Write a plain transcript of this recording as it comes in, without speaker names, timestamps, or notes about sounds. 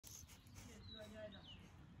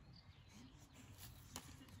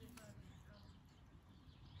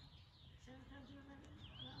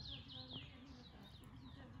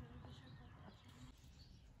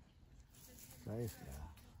zayıf ya.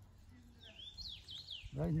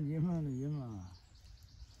 Lan yeme onu yeme.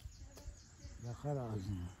 Yakar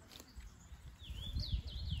ağzını.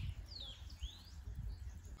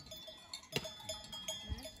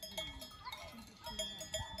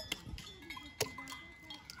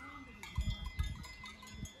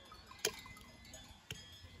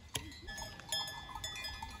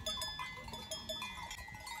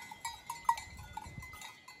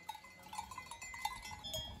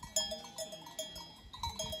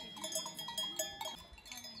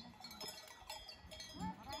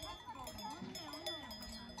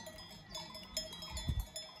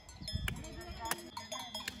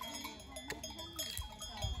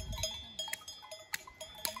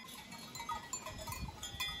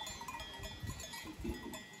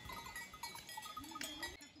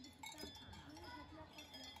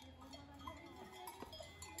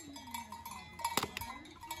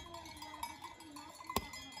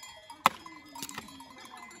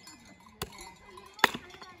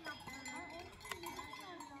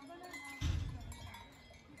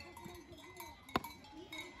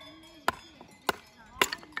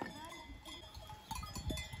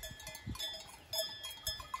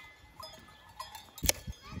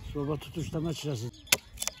 Soba tutuşlama çırası.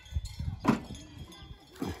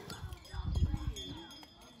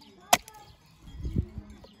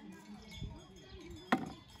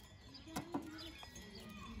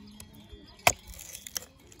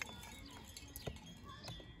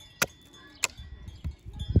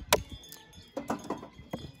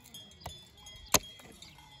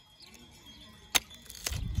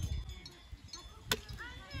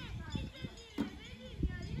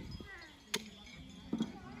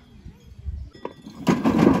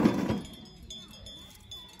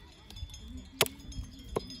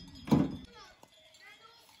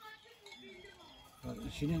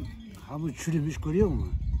 İçinin hamur çürümüş, görüyor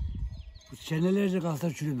musun? Bu senelerce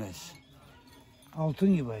kalsa çürümez.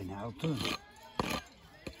 Altın gibi aynı, altın.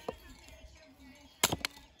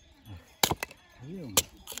 Görüyor musun?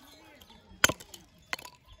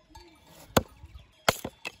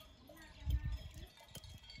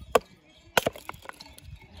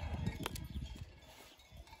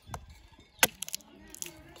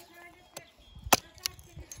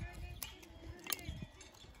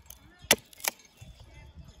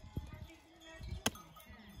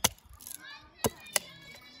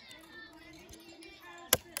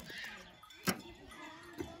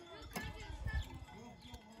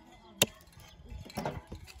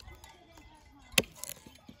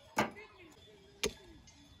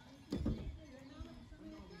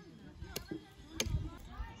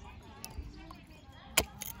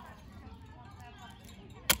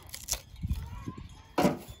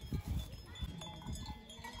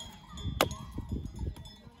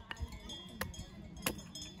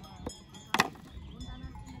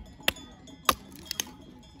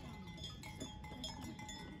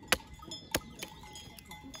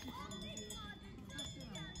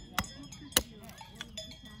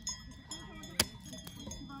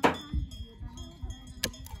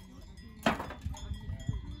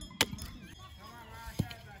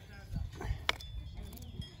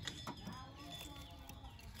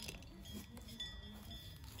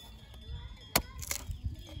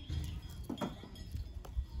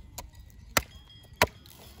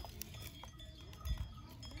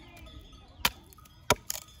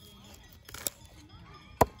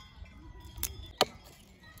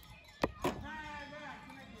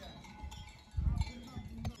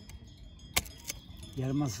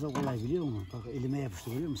 Yarması da kolay, biliyor musun? Bak elime yapıştı,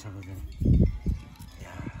 görüyor musun sakadan?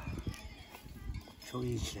 Ya, çok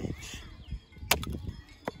iyi çıraymış.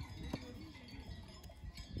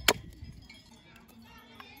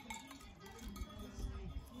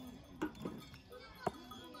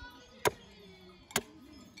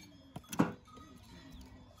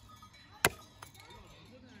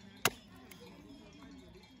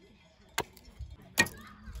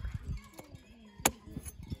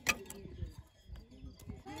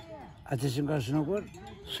 Ateşin karşısına koy,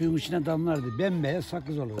 suyun içine damlardı. Bembeyaz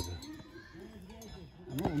sakız olurdu.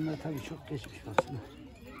 Ama onlar tabii çok geçmiş, baksana.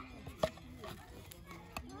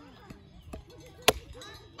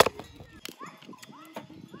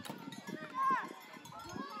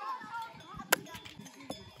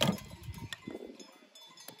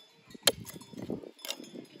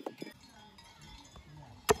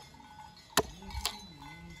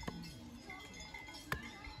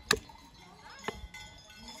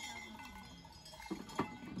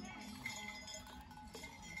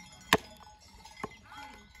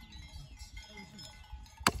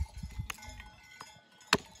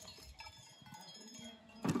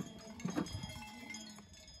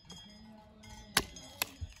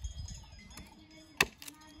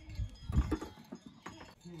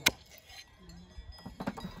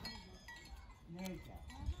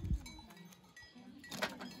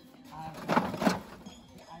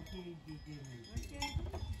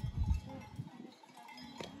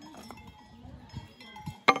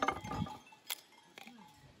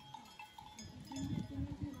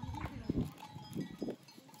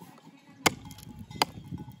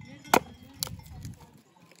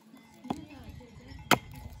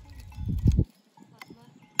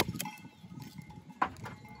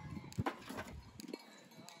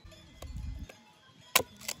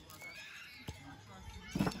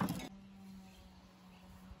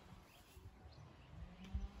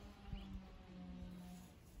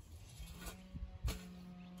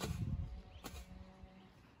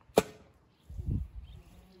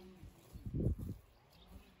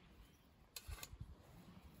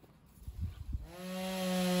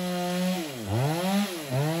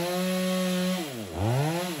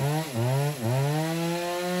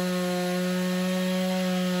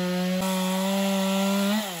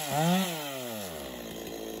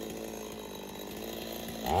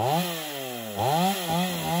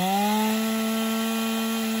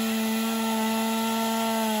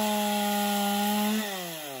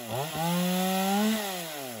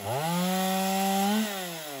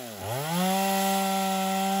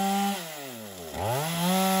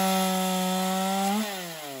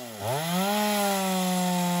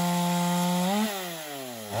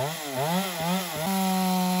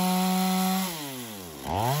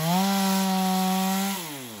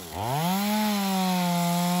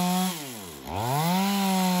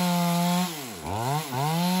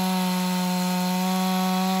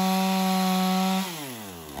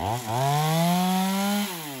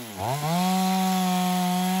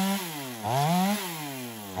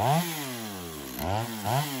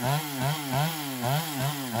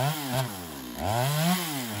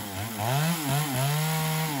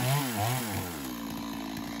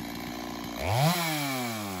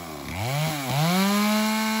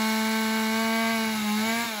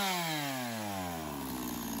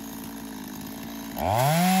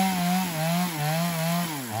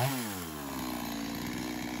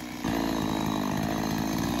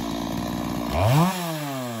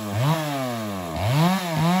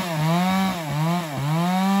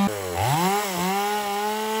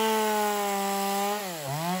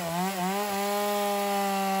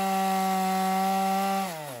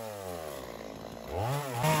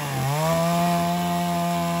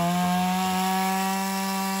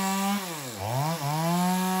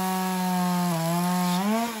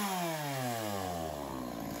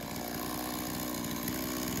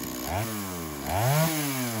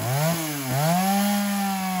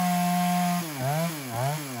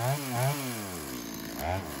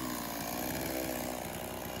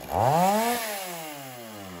 Şu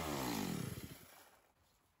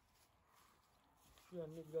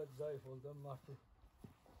anne biraz zayıf oldu ama artık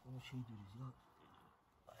onu şey diyoruz ya.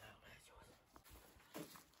 Ayarlayacağız.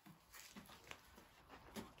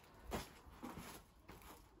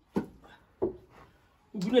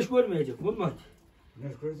 Bu güneş görmeyecek, olmaz.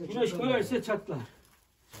 Güneş görürse çatlar.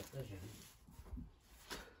 Çatlar canım.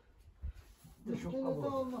 Üstüne de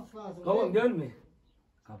olması lazım. Tamam değil mi?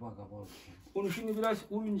 Kaba olur. Onu şimdi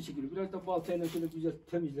biraz oyuncu çekilir. Biraz da baltayla şöyle güzel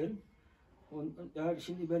temizlerim. Eğer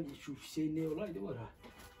şimdi ben şu şey ne olaydı var ha.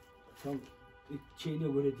 Tam şeyine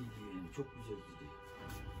göre değil yani. Çok güzel dedi.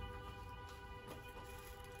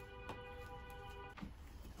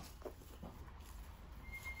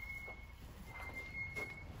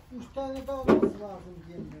 Üç tane de olması lazım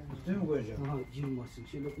diyelim. Üstüne mi koyacağım? Aha girmasın.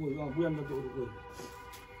 Şöyle koy. Ha, bu yanına doğru koy.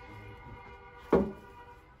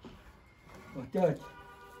 Bak gel.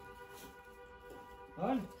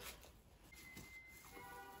 Al.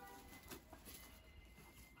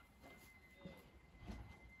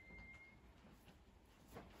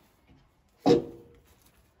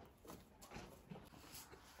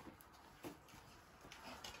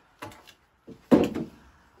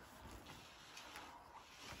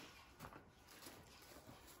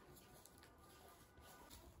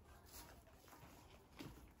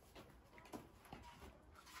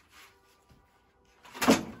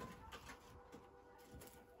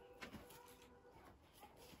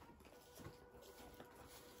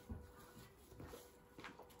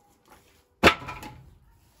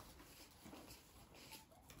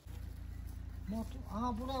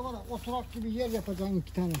 Aha buraya var ya, oturak gibi yer yapacaksın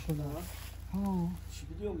 2 tane şöyle. Ha.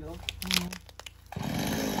 Biliyorum ya.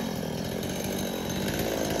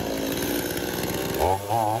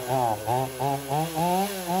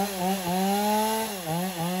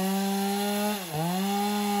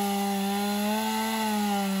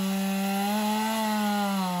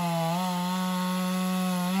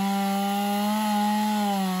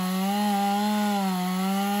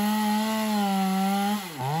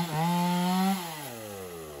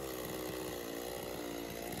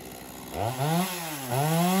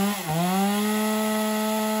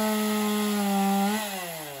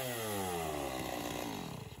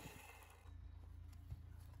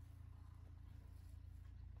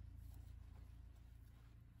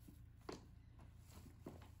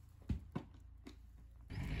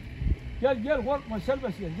 Gel korkma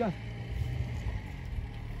serbest gel. Gel.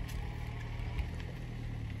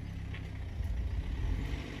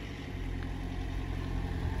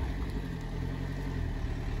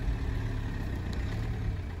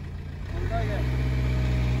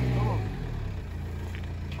 Tamam.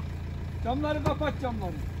 Camları kapat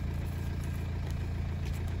camları.